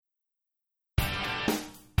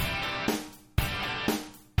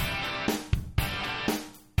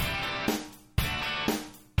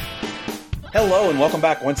Hello and welcome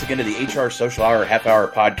back once again to the HR Social Hour Half Hour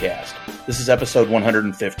Podcast. This is episode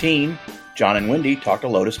 115. John and Wendy talk to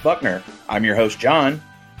Lotus Buckner. I'm your host, John.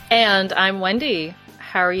 And I'm Wendy.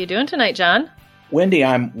 How are you doing tonight, John? Wendy,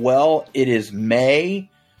 I'm well. It is May,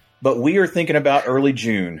 but we are thinking about early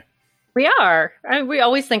June. We are. We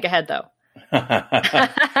always think ahead, though.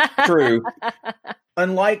 True.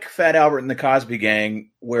 Unlike Fat Albert and the Cosby Gang,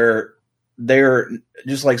 where they're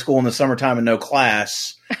just like school in the summertime and no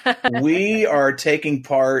class, we are taking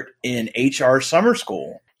part in HR summer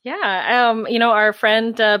school. Yeah. Our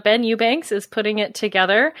friend Ben Eubanks is putting it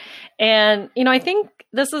together. And, I think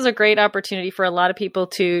this is a great opportunity for a lot of people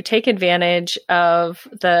to take advantage of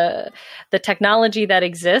the technology that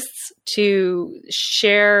exists to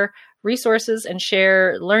share resources and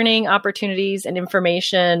share learning opportunities and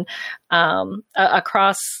information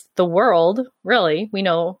across the world. Really, we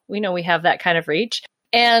know we have that kind of reach.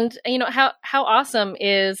 And how awesome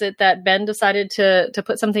is it that Ben decided to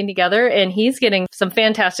put something together, and he's getting some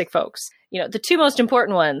fantastic folks. The two most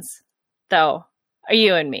important ones, though, are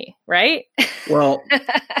you and me, right? Well,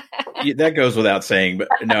 that goes without saying, but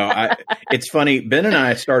no, it's funny. Ben and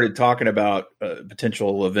I started talking about a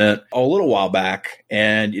potential event a little while back.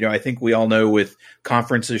 And, I think we all know with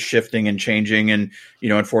conferences shifting and changing, and,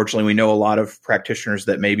 unfortunately, we know a lot of practitioners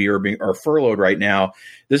that maybe are furloughed right now.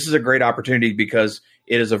 This is a great opportunity because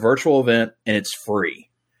it is a virtual event and it's free.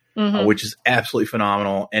 Mm-hmm. Which is absolutely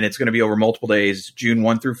phenomenal. And it's going to be over multiple days, June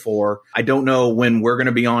 1 through 4. I don't know when we're going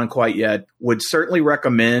to be on quite yet. Would certainly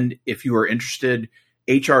recommend, if you are interested,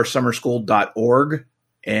 hrsummerschool.org,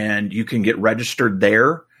 and you can get registered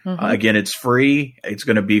there. Mm-hmm. Again, it's free. It's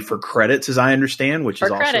going to be for credits, as I understand, which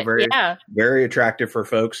is also very attractive for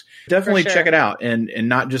folks. Definitely check it out. And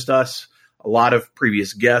not just us, a lot of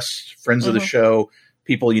previous guests, friends of the show,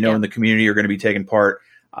 people in the community are going to be taking part.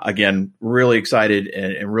 Again, really excited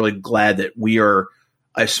and really glad that we are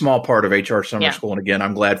a small part of HR Summer School. And again,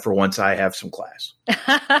 I'm glad for once I have some class.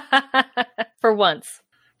 For once.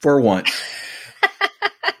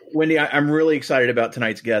 Wendy, I'm really excited about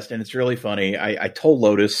tonight's guest, and it's really funny. I told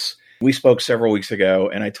Lotus, we spoke several weeks ago,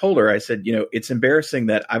 and I told her, I said, it's embarrassing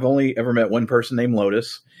that I've only ever met one person named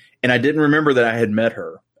Lotus, and I didn't remember that I had met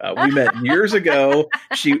her. We met years ago.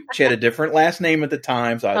 She had a different last name at the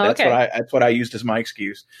time, so that's what I used as my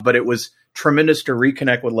excuse. But it was tremendous to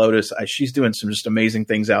reconnect with Lotus. She's doing some just amazing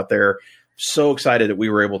things out there. So excited that we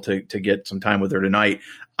were able to get some time with her tonight.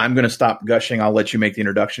 I'm going to stop gushing. I'll let you make the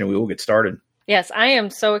introduction, and we will get started. Yes, I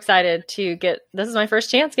am so excited to this is my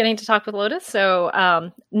first chance getting to talk with Lotus.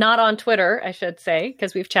 So not on Twitter, I should say,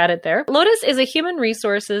 because we've chatted there. Lotus is a human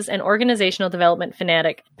resources and organizational development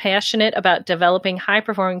fanatic, passionate about developing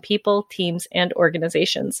high-performing people, teams, and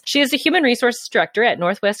organizations. She is the human resources director at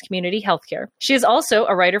Northwest Community Healthcare. She is also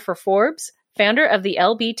a writer for Forbes, founder of the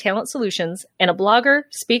LB Talent Solutions, and a blogger,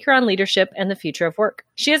 speaker on leadership and the future of work.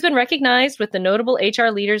 She has been recognized with the Notable HR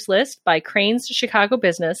Leaders list by Crain's Chicago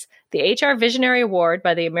Business, the HR Visionary Award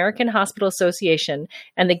by the American Hospital Association,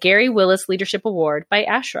 and the Gary Willis Leadership Award by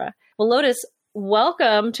ASHRA. Well, Lotus,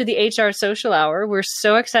 welcome to the HR Social Hour. We're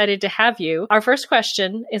so excited to have you. Our first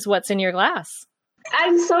question is, what's in your glass?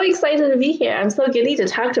 I'm so excited to be here. I'm so giddy to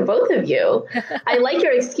talk to both of you. I like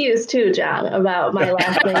your excuse too, John, about my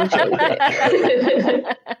last name changing.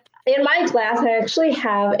 In my glass, I actually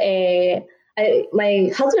have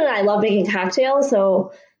my husband and I love making cocktails,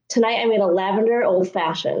 so tonight I made a lavender old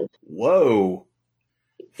fashioned. Whoa.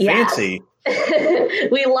 Fancy.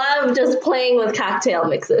 We love just playing with cocktail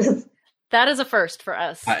mixes. That is a first for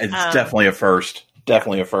us. It's definitely a first.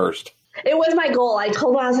 Definitely a first. It was my goal. I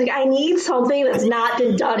told him, I was like, I need something that's not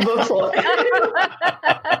been done before.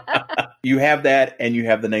 You have that, and you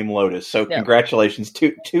have the name Lotus. So congratulations,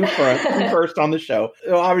 two first on the show.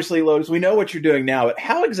 So obviously, Lotus, we know what you're doing now, but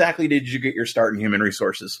how exactly did you get your start in human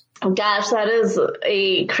resources? Oh, gosh, that is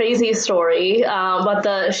a crazy story. But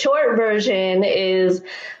the short version is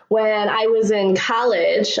when I was in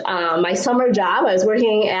college, my summer job, I was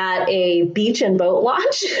working at a beach and boat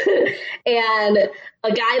launch. And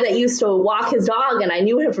a guy that used to walk his dog, and I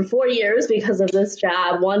knew him for 4 years because of this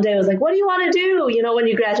job, one day was like, what do you want to do, when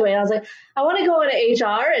you graduate? And I was like, I want to go into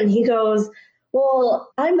HR. And he goes,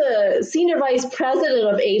 well, I'm the senior vice president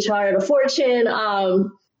of HR at a Fortune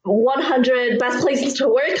 100 best places to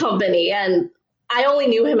work company. And I only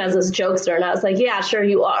knew him as this jokester. And I was like, yeah, sure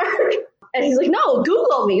you are. And he's like, no,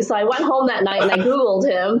 Google me. So I went home that night and I Googled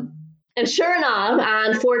him. And sure enough,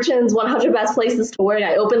 on Fortune's 100 Best Places to Work,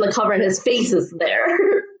 I opened the cover and his face is there.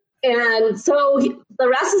 And so the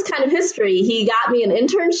rest is kind of history. He got me an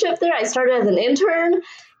internship there. I started as an intern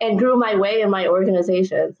and grew my way in my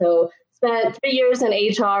organization. So spent 3 years in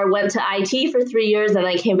HR, went to IT for 3 years, and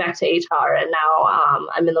I came back to HR. And now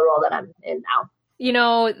I'm in the role that I'm in now. You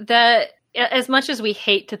know, that as much as we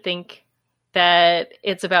hate to think that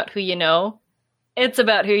it's about who you know, it's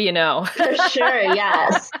about who you know. For sure,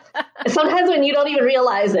 yes. Sometimes when you don't even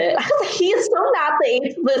realize it, he's still not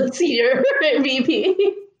the senior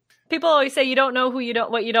VP. People always say you don't know what you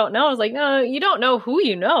don't know. I was like, no, you don't know who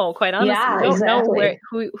you know, quite honestly. Yeah, you don't exactly.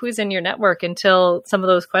 know who's in your network until some of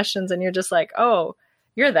those questions, and you're just like, oh,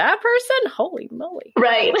 you're that person? Holy moly.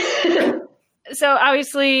 Right. So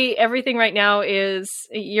obviously everything right now is,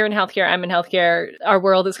 you're in healthcare, I'm in healthcare. Our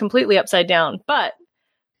world is completely upside down. But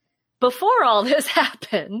before all this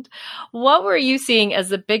happened, what were you seeing as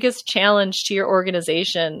the biggest challenge to your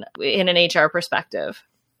organization in an HR perspective?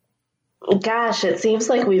 Gosh, it seems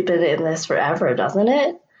like we've been in this forever, doesn't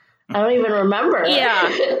it? I don't even remember. Yeah.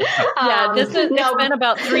 It's been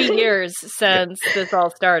about 3 years since this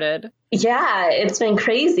all started. Yeah, it's been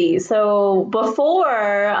crazy. So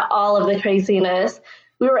before all of the craziness,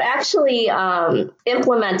 we were actually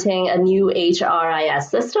implementing a new HRIS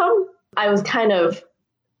system. I was kind of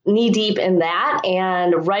knee deep in that.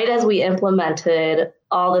 And right as we implemented,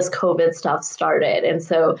 all this COVID stuff started. And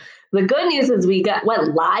so the good news is we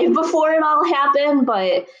went live before it all happened,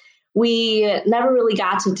 but we never really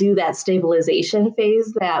got to do that stabilization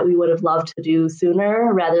phase that we would have loved to do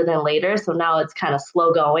sooner rather than later. So now it's kind of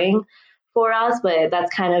slow going for us, but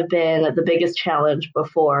that's kind of been the biggest challenge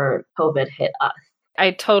before COVID hit us.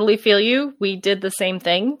 I totally feel you. We did the same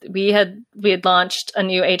thing. We had launched a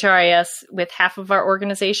new HRIS with half of our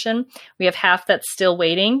organization. We have half that's still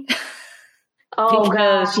waiting. Oh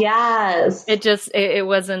gosh, yes. It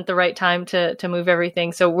wasn't the right time to move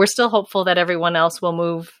everything. So we're still hopeful that everyone else will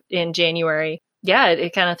move in January. Yeah,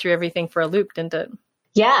 it kind of threw everything for a loop, didn't it?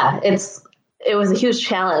 Yeah, it was a huge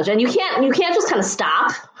challenge, and you can't just kind of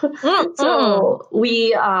stop. So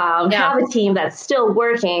we have a team that's still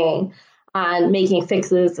working on making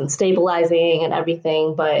fixes and stabilizing and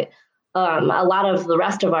everything, but a lot of the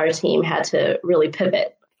rest of our team had to really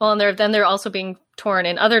pivot. Well, and they're also being torn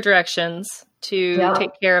in other directions to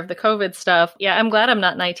take care of the COVID stuff. Yeah, I'm glad I'm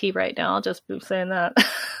not in IT right now. I'll just be saying that.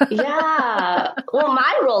 Yeah. Well,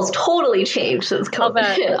 my role's totally changed since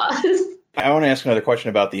COVID hit us. I want to ask another question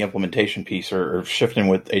about the implementation piece or shifting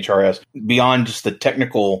with HRS. Beyond just the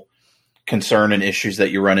technical concern and issues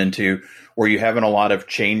that you run into, were you having a lot of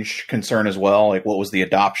change concern as well? Like what was the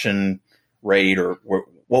adoption rate or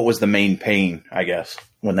what was the main pain, I guess,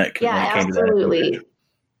 when that came to that? Absolutely.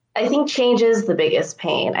 I think change is the biggest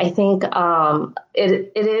pain. I think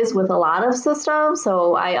it is with a lot of systems.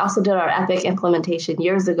 So I also did our Epic implementation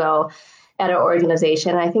years ago at our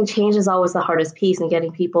organization. I think change is always the hardest piece in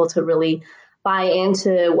getting people to really buy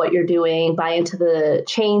into what you're doing, buy into the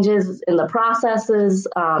changes in the processes,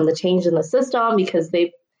 the change in the system, because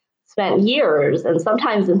they've spent years, and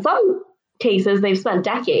sometimes in some cases, they've spent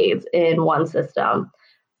decades in one system.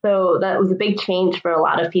 So that was a big change for a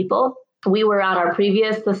lot of people. We were on our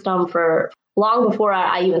previous system for long before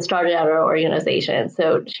I even started at our organization.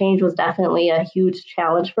 So change was definitely a huge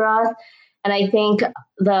challenge for us. And I think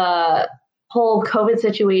the whole COVID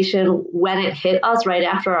situation, when it hit us right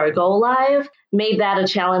after our go live, made that a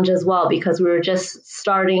challenge as well, because we were just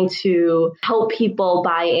starting to help people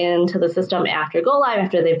buy into the system after go live,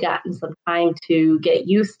 after they've gotten some time to get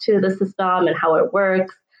used to the system and how it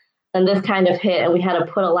works. And this kind of hit, and we had to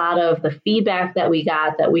put a lot of the feedback that we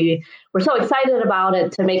got, that we were so excited about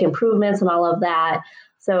it, to make improvements and all of that.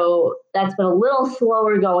 So that's been a little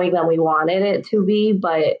slower going than we wanted it to be,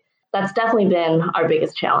 but that's definitely been our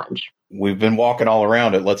biggest challenge. We've been walking all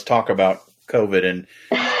around it. Let's talk about COVID. And,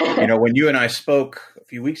 when you and I spoke a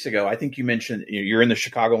few weeks ago, I think you mentioned you're in the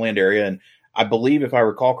Chicagoland area. And I believe, if I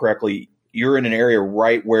recall correctly, you're in an area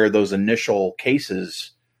right where those initial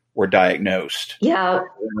cases were diagnosed. Yeah.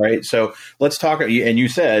 Right. So let's talk. And you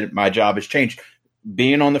said my job has changed.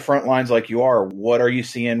 Being on the front lines like you are, what are you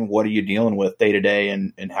seeing? What are you dealing with day to day?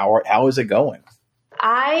 And how is it going?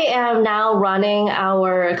 I am now running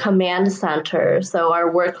our command center, so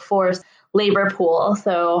our workforce labor pool.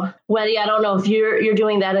 So, Wendy, I don't know if you're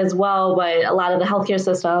doing that as well, but a lot of the healthcare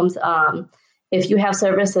systems, if you have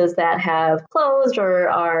services that have closed or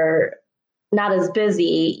are not as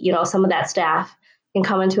busy, some of that staff can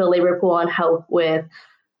come into a labor pool and help with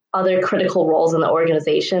other critical roles in the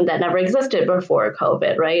organization that never existed before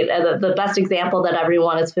COVID, right? The best example that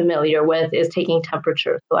everyone is familiar with is taking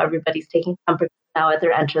temperature. So everybody's taking temperature now at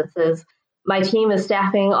their entrances. My team is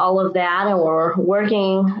staffing all of that, and we're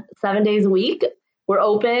working 7 days a week. We're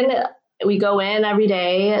open. We go in every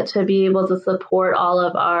day to be able to support all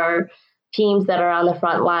of our teams that are on the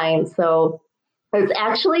front line. So It's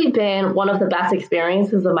actually been one of the best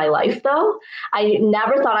experiences of my life, though. I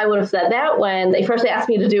never thought I would have said that when they first asked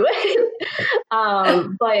me to do it.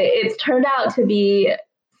 But it's turned out to be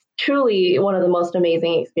truly one of the most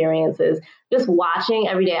amazing experiences. Just watching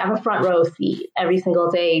every day. I have a front row seat every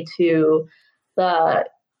single day to the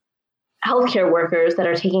healthcare workers that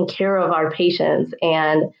are taking care of our patients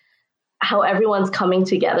and how everyone's coming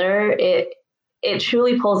together. It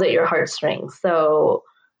truly pulls at your heartstrings. So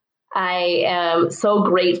I am so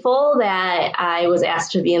grateful that I was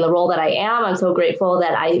asked to be in the role that I am. I'm so grateful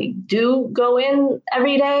that I do go in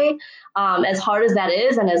every day, as hard as that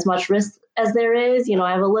is and as much risk as there is.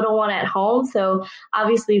 I have a little one at home. So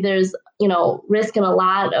obviously there's, risk in a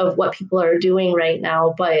lot of what people are doing right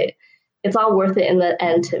now, but it's all worth it in the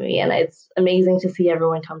end to me. And it's amazing to see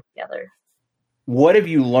everyone come together. What have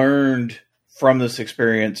you learned from this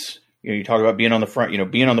experience? You talk about being on the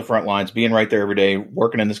front, being on the front lines, being right there every day,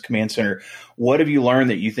 working in this command center. What have you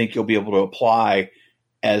learned that you think you'll be able to apply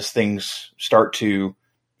as things start to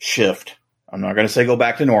shift? I'm not going to say go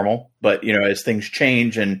back to normal, but, as things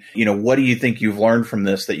change and, what do you think you've learned from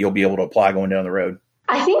this that you'll be able to apply going down the road?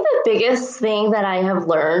 I think the biggest thing that I have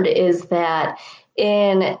learned is that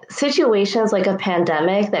in situations like a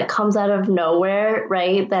pandemic that comes out of nowhere,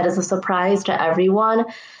 right, that is a surprise to everyone,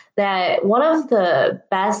 that one of the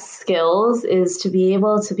best skills is to be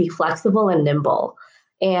able to be flexible and nimble.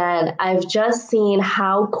 And I've just seen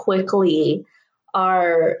how quickly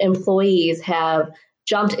our employees have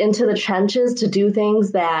jumped into the trenches to do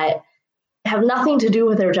things that have nothing to do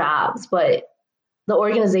with their jobs, but the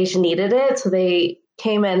organization needed it. So they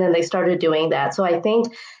came in and they started doing that. So I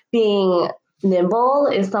think being nimble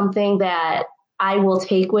is something that I will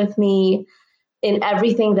take with me in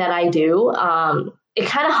everything that I do. It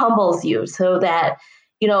kind of humbles you so that,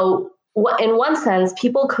 in one sense,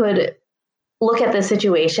 people could look at the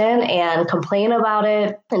situation and complain about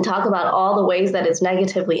it and talk about all the ways that it's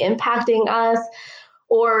negatively impacting us.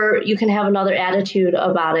 Or you can have another attitude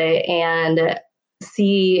about it and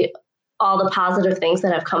see all the positive things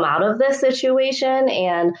that have come out of this situation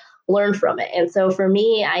and learn from it. And so for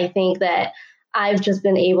me, I think that I've just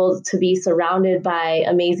been able to be surrounded by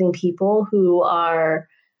amazing people who are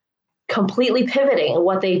completely pivoting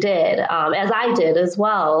what they did, as I did as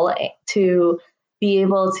well, to be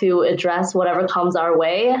able to address whatever comes our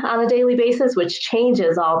way on a daily basis, which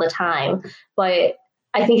changes all the time. But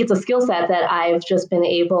I think it's a skill set that I've just been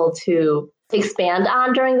able to expand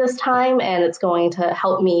on during this time, and it's going to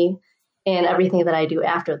help me in everything that I do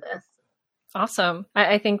after this. Awesome.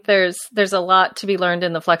 I think there's a lot to be learned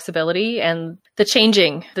in the flexibility and the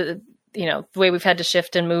changing, the way we've had to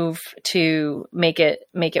shift and move to make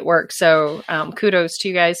it work. So kudos to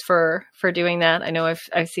you guys for doing that. I know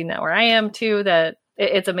I've seen that where I am too, that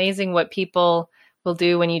it's amazing what people will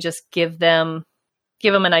do when you just give them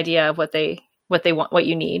an idea of what they want, what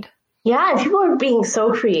you need. Yeah. And people are being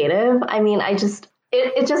so creative. I mean, it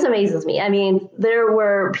just amazes me. I mean, there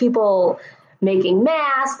were people making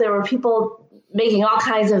masks. There were people making all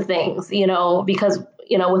kinds of things, because,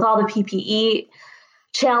 with all the PPE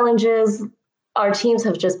challenges, our teams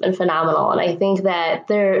have just been phenomenal. And I think that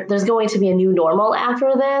there's going to be a new normal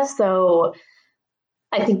after this. So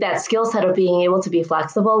I think that skill set of being able to be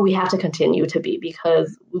flexible, we have to continue to be,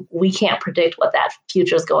 because we can't predict what that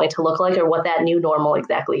future is going to look like or what that new normal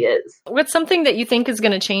exactly is. What's something that you think is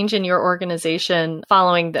going to change in your organization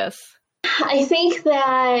following this? I think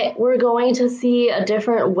that we're going to see a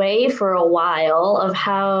different way for a while of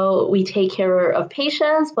how we take care of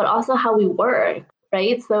patients, but also how we work,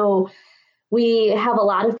 right? So we have a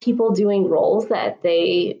lot of people doing roles that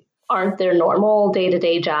they aren't their normal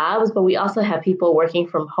day-to-day jobs, but we also have people working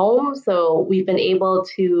from home. So we've been able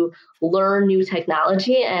to learn new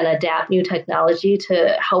technology and adapt new technology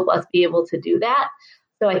to help us be able to do that.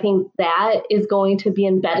 So I think that is going to be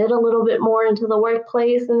embedded a little bit more into the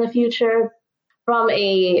workplace in the future. From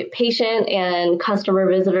a patient and customer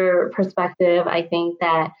visitor perspective, I think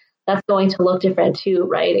that that's going to look different too,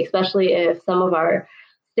 right? Especially if some of our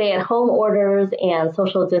stay-at-home orders and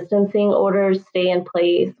social distancing orders stay in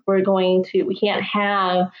place. We can't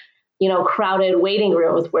have, crowded waiting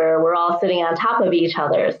rooms where we're all sitting on top of each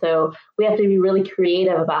other. So we have to be really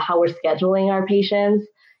creative about how we're scheduling our patients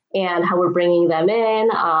and how we're bringing them in,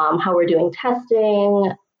 how we're doing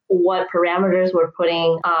testing, what parameters we're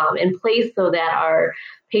putting in place so that our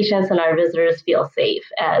patients and our visitors feel safe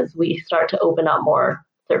as we start to open up more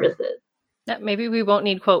services. Maybe we won't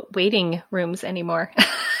need, quote, waiting rooms anymore.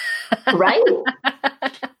 Right.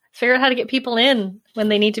 Figure out how to get people in when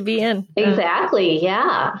they need to be in. Exactly.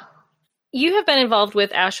 Yeah. You have been involved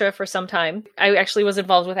with ASHRA for some time. I actually was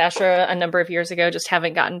involved with ASHRA a number of years ago, just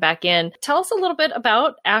haven't gotten back in. Tell us a little bit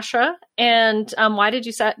about ASHRA and why did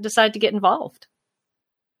you decide to get involved?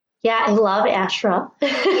 Yeah, I love ASHRA.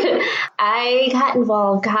 I got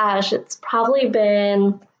involved, it's probably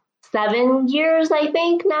been 7 years, I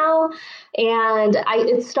think now. And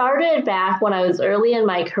it started back when I was early in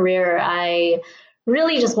my career. I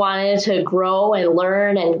really just wanted to grow and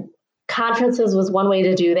learn, and conferences was one way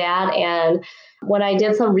to do that. And when I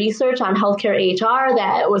did some research on healthcare HR,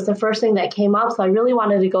 that was the first thing that came up. So I really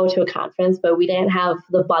wanted to go to a conference, but we didn't have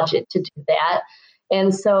the budget to do that.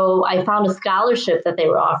 And so I found a scholarship that they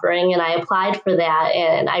were offering, and I applied for that,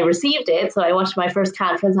 and I received it. So I went to my first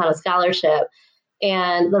conference on a scholarship,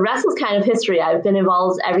 and the rest is kind of history. I've been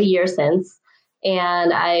involved every year since,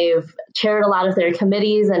 and I've chaired a lot of their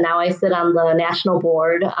committees, and now I sit on the national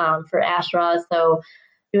board for ASHRA. So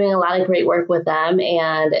doing a lot of great work with them.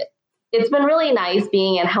 And it's been really nice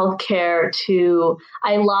being in healthcare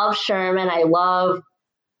I love Sherman. I love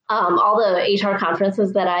all the HR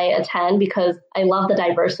conferences that I attend because I love the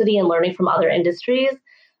diversity and learning from other industries.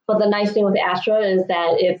 But the nice thing with ASHRA is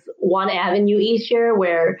that it's one avenue each year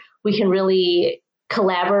where we can really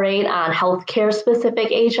collaborate on healthcare specific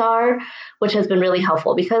HR, which has been really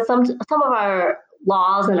helpful because some of our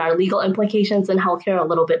laws and our legal implications in healthcare are a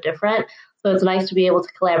little bit different. So it's nice to be able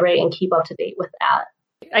to collaborate and keep up to date with that.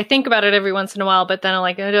 I think about it every once in a while, but then I'm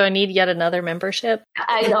like, oh, do I need yet another membership?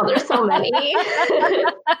 I know, there's so many.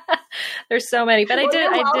 There's so many, but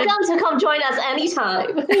You're welcome to come join us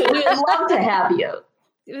anytime. We would love to have you.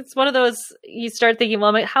 It's one of those, you start thinking,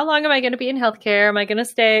 well, how long am I going to be in healthcare? Am I going to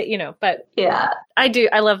stay? But yeah,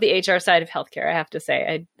 I love the HR side of healthcare. I have to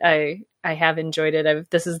say, I have enjoyed it.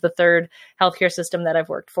 This is the third healthcare system that I've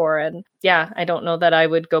worked for. And yeah, I don't know that I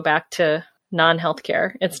would go back to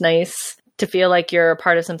non-healthcare. It's nice to feel like you're a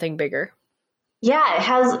part of something bigger.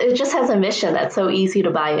 Yeah, it just has a mission that's so easy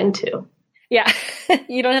to buy into. Yeah,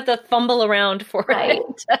 you don't have to fumble around for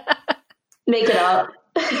it. Make it up.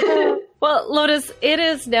 Well, Lotus, it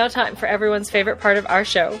is now time for everyone's favorite part of our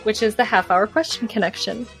show, which is the half-hour question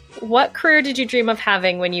connection. What career did you dream of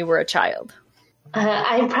having when you were a child?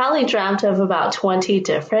 I probably dreamt of about 20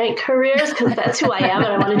 different careers because that's who I am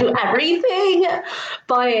and I want to do everything.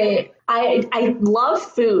 But I love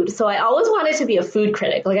food. So I always wanted to be a food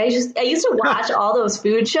critic. Like I used to watch all those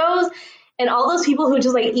food shows and all those people who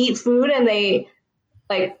just like eat food and they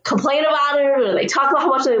like complain about it or they talk about how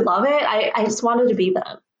much they love it. I just wanted to be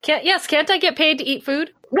them. Can't I get paid to eat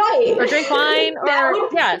food? Right. Or drink wine?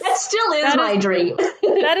 That still is my dream.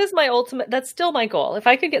 That is my that's still my goal. If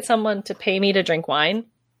I could get someone to pay me to drink wine.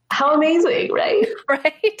 How amazing, right?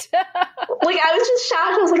 Right? Like, I was just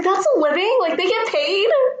shocked. I was like, that's a living? Like, they get paid?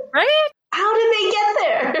 Right? How did they get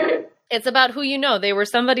there? It's about who you know. They were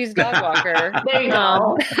somebody's dog walker. There you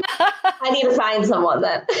go. I need to find someone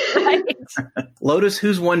then. Right. Lotus,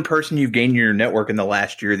 who's one person you've gained in your network in the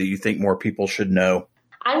last year that you think more people should know?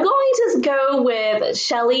 I'm going to go with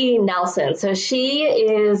Shelly Nelson. So she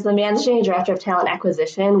is the Managing Director of Talent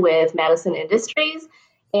Acquisition with Madison Industries.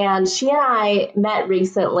 And she and I met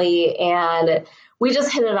recently and we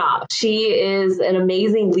just hit it off. She is an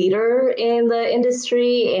amazing leader in the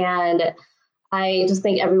industry and I just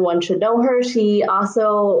think everyone should know her. She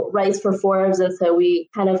also writes for Forbes, and so we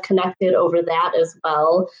kind of connected over that as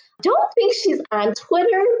well. Don't think she's on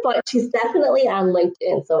Twitter, but she's definitely on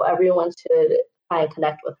LinkedIn, so everyone should try and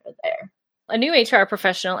connect with her there. A new HR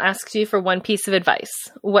professional asks you for one piece of advice.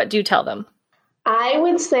 What do you tell them? I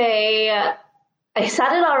would say, I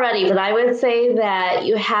said it already, but I would say that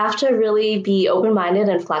you have to really be open-minded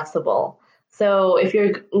and flexible. So if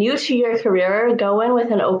you're new to your career, go in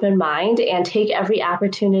with an open mind and take every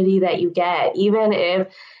opportunity that you get, even if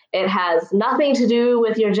it has nothing to do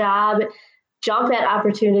with your job. Jump at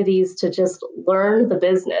opportunities to just learn the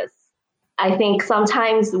business. I think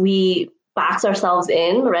sometimes we box ourselves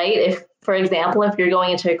in, right? If, for example, if you're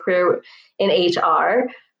going into a career in HR,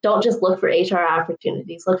 don't just look for HR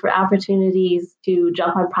opportunities. Look for opportunities to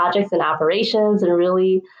jump on projects and operations and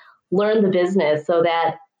really learn the business so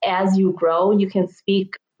that as you grow, you can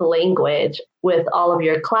speak the language with all of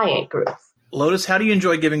your client groups. Lotus, how do you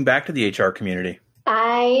enjoy giving back to the HR community?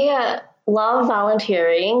 I love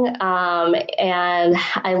volunteering and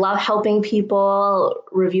I love helping people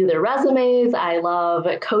review their resumes. I love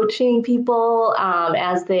coaching people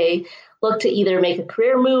as they look to either make a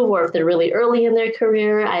career move or if they're really early in their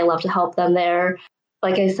career. I love to help them there.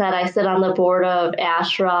 Like I said, I sit on the board of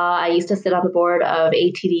ASHRA. I used to sit on the board of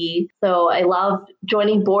ATD. So I love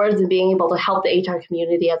joining boards and being able to help the HR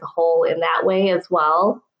community as a whole in that way as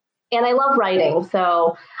well. and I love writing.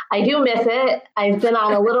 So I do miss it. I've been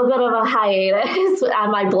on a little bit of a hiatus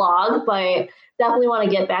on my blog, but definitely want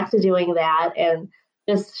to get back to doing that and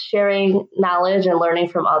just sharing knowledge and learning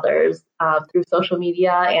from others through social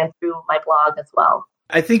media and through my blog as well.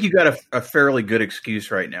 I think you got a fairly good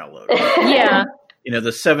excuse right now, Lotus. Yeah. You know,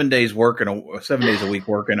 the 7 days working, 7 days a week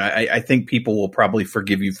working, I think people will probably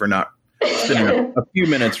forgive you for not spending a few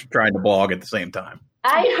minutes trying to blog at the same time.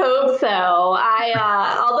 I hope so.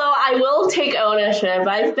 Although I will take ownership.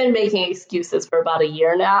 I've been making excuses for about a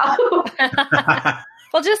year now.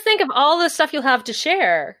 Well, just think of all the stuff you'll have to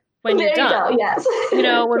share when you're done. Go, yes. You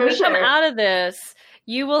know, when we come sure. out of this,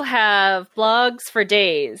 you will have blogs for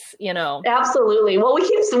days, you know. Absolutely. Well,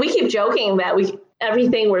 we keep joking that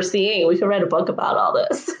everything we're seeing, we could write a book about all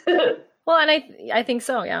this. Well, and I think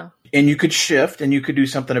so, yeah. And you could shift and you could do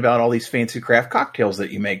something about all these fancy craft cocktails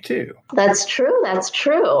that you make too. That's true.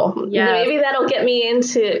 Yeah. Maybe that'll get me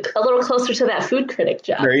into a little closer to that food critic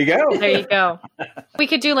job. There you go. There you go. We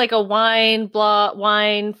could do like a wine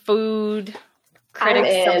food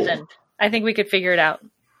critic something. I think we could figure it out.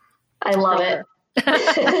 I love it.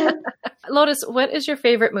 Lotus, what is your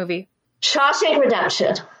favorite movie? Shawshank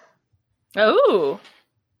Redemption. Oh.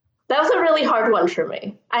 That was a really hard one for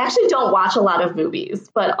me. I actually don't watch a lot of movies,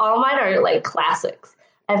 but all mine are like classics.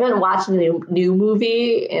 I haven't watched a new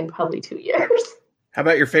movie in probably 2 years. How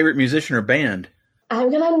about your favorite musician or band? I'm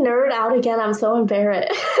going to nerd out again. I'm so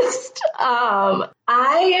embarrassed.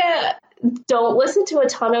 I don't listen to a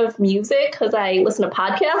ton of music because I listen to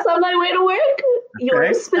podcasts on my way to work. Okay.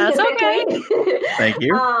 Yours specifically. That's okay. Thank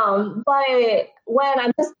you. But when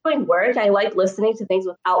I'm just doing work, I like listening to things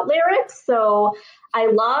without lyrics. So I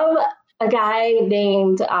love a guy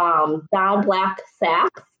named Don Black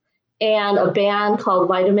Sax and a band called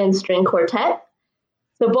Vitamin String Quartet.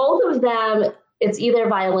 So both of them, it's either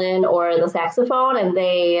violin or the saxophone, and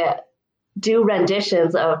they do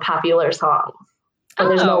renditions of popular songs. So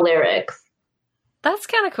there's no lyrics. That's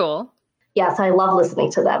kind of cool. Yes, I love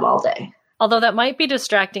listening to them all day. Although that might be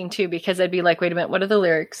distracting too, because I'd be like, wait a minute, what are the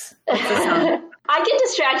lyrics? What's the song? I get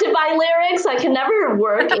distracted by lyrics. I can never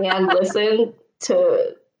work and listen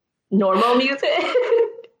to normal music.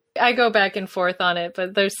 I go back and forth on it,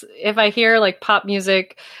 but if I hear like pop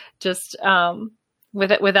music, just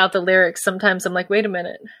without the lyrics, sometimes I'm like, wait a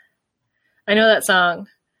minute, I know that song,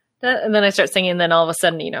 and then I start singing. And then all of a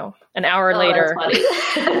sudden, you know, an hour later, That's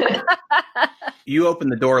funny. You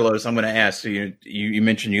opened the door, Lotus. I'm going to ask. So you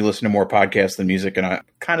mentioned you listen to more podcasts than music, and I'm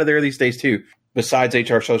kind of there these days too. Besides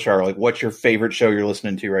HR Social, like, what's your favorite show you're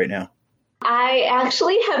listening to right now? I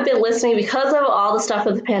actually have been listening because of all the stuff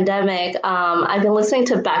with the pandemic. I've been listening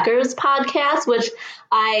to Becker's podcast, which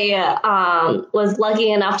I was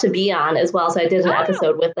lucky enough to be on as well. So I did an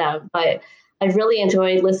episode with them, but I've really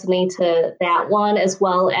enjoyed listening to that one as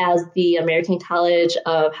well as the American College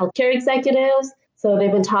of Healthcare Executives. So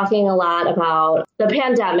they've been talking a lot about the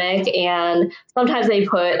pandemic, and sometimes they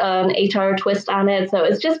put an HR twist on it. So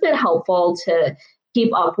it's just been helpful to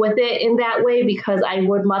keep up with it in that way, because I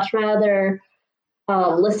would much rather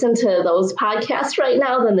listen to those podcasts right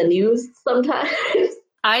now than the news sometimes.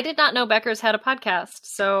 I did not know Becker's had a podcast,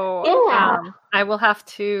 so I will have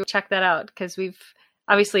to check that out, because we've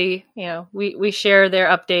obviously, you know, we share their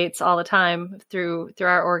updates all the time through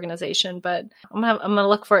our organization. But I'm gonna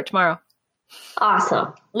look for it tomorrow.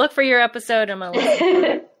 Awesome. Look for your episode. I'm gonna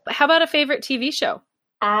listen. How about a favorite TV show?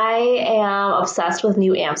 I am obsessed with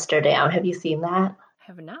New Amsterdam. Have you seen that? I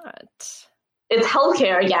have not. It's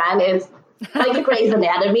healthcare again. It's like Grey's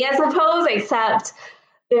Anatomy, I suppose, except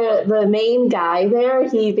the main guy there,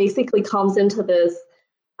 he basically comes into this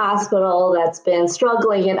hospital that's been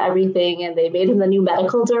struggling and everything, and they made him the new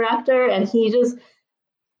medical director, and he just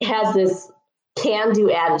has this can-do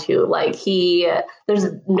attitude. Like there's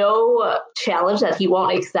no challenge that he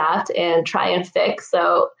won't accept and try and fix.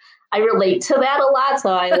 So I relate to that a lot,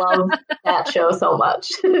 so I love that show so much.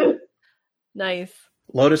 Nice.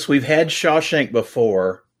 Lotus, we've had Shawshank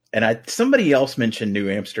before, and somebody else mentioned New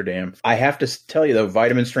Amsterdam. I have to tell you, though,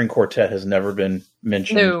 Vitamin String Quartet has never been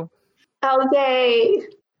mentioned. No. Oh, yay.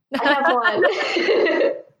 I have one.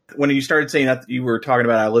 When you started saying that, you were talking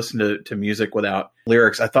about I listened to music without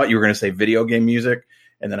lyrics. I thought you were going to say video game music,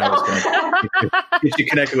 and then I was going to get you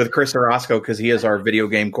connected with Chris Orozco, because he is our video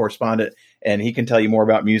game correspondent, and he can tell you more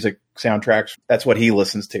about music soundtracks. That's what he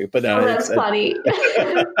listens to. But that's funny.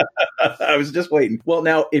 I was just waiting. Well,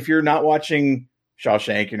 now, if you're not watching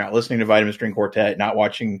Shawshank, you're not listening to Vitamin String Quartet, not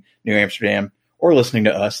watching New Amsterdam, or listening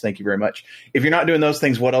to us, thank you very much. If you're not doing those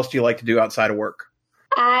things, what else do you like to do outside of work?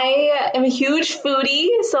 I am a huge foodie,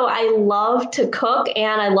 so I love to cook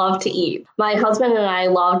and I love to eat. My husband and I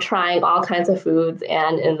love trying all kinds of foods,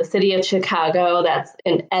 and in the city of Chicago, that's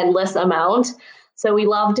an endless amount. So we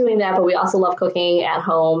love doing that, but we also love cooking at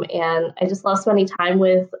home, and I just love spending time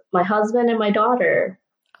with my husband and my daughter.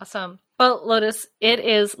 Awesome. Well, Lotus, it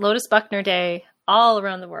is Lotus Buckner Day all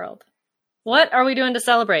around the world. What are we doing to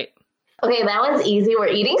celebrate? Okay, that one's easy. We're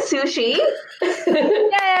eating sushi.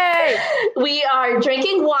 Yay! We are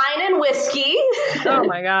drinking wine and whiskey. Oh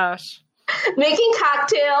my gosh. Making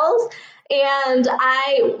cocktails. And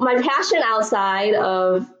my passion outside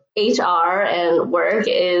of HR and work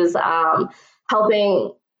is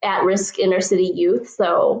helping at-risk inner-city youth.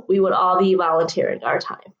 So we would all be volunteering our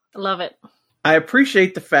time. Love it. I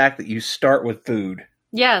appreciate the fact that you start with food.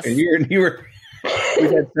 Yes. And you were. We've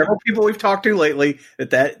had several people we've talked to lately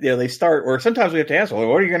that they start, or sometimes we have to ask, well,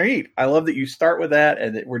 what are you going to eat? I love that you start with that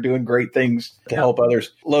and that we're doing great things to help others.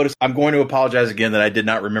 Lotus, I'm going to apologize again that I did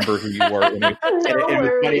not remember who you were. No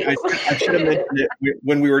worries. I should have mentioned it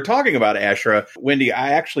when we were talking about Ashra. Wendy,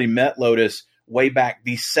 I actually met Lotus way back.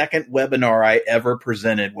 The second webinar I ever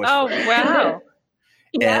presented was. Oh, wow.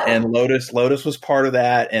 Yeah. And Lotus was part of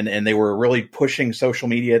that, and they were really pushing social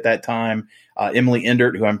media at that time. Emily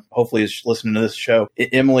Endert, who I'm hopefully is listening to this show,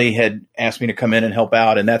 Emily had asked me to come in and help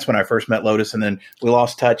out, and that's when I first met Lotus. And then we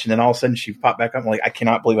lost touch, and then all of a sudden she popped back up. I'm like, I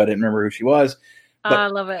cannot believe I didn't remember who she was. But I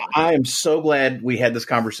love it. I am so glad we had this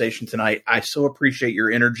conversation tonight. I so appreciate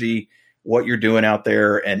your energy, what you're doing out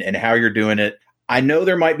there, and how you're doing it. I know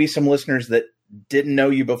there might be some listeners that didn't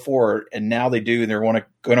know you before, and now they do, and they're going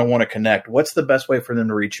to want to connect. What's the best way for them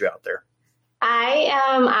to reach you out there? I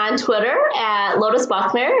am on Twitter at Lotus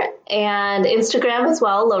Buckner and Instagram as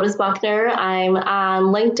well, Lotus Buckner. I'm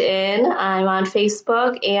on LinkedIn. I'm on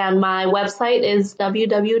Facebook, and my website is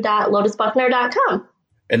www.lotusbuckner.com.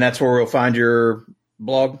 And that's where we'll find your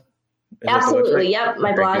blog? Absolutely. Yep.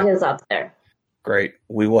 My blog is up there. Great.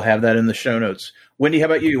 We will have that in the show notes. Wendy, how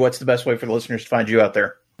about you? What's the best way for the listeners to find you out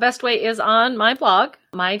there? Best way is on my blog,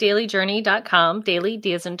 mydailyjourney.com, daily,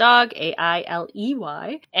 D as in dog,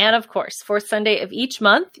 AILEY. And of course, fourth Sunday of each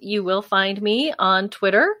month, you will find me on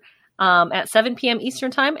Twitter at 7 p.m. Eastern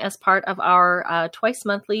Time as part of our twice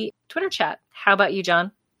monthly Twitter chat. How about you,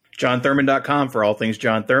 John? JohnThurmond.com for all things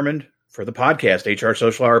John Thurmond. For the podcast,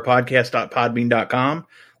 hrsocialhourpodcast.podbean.com.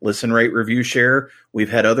 Listen, rate, review, share. We've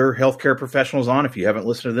had other healthcare professionals on. If you haven't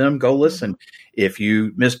listened to them, go listen. If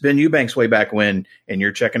you missed Ben Eubanks way back when and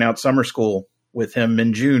you're checking out Summer School with him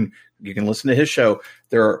in June, you can listen to his show.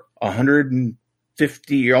 There are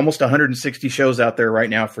 150, almost 160 shows out there right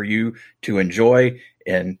now for you to enjoy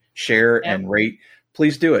and share and rate.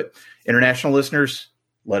 Please do it. International listeners,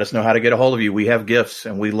 let us know how to get a hold of you. We have gifts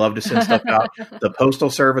and we love to send stuff out. The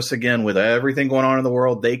Postal Service, again, with everything going on in the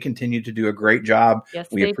world, they continue to do a great job. Yes,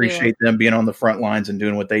 we appreciate them being on the front lines and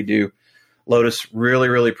doing what they do. Lotus, really,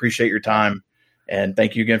 really appreciate your time. And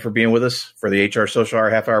thank you again for being with us for the HR Social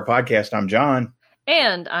Hour Half Hour Podcast. I'm John.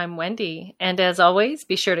 And I'm Wendy. And as always,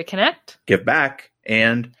 be sure to connect, give back,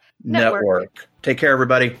 and network. Take care,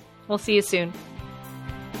 everybody. We'll see you soon.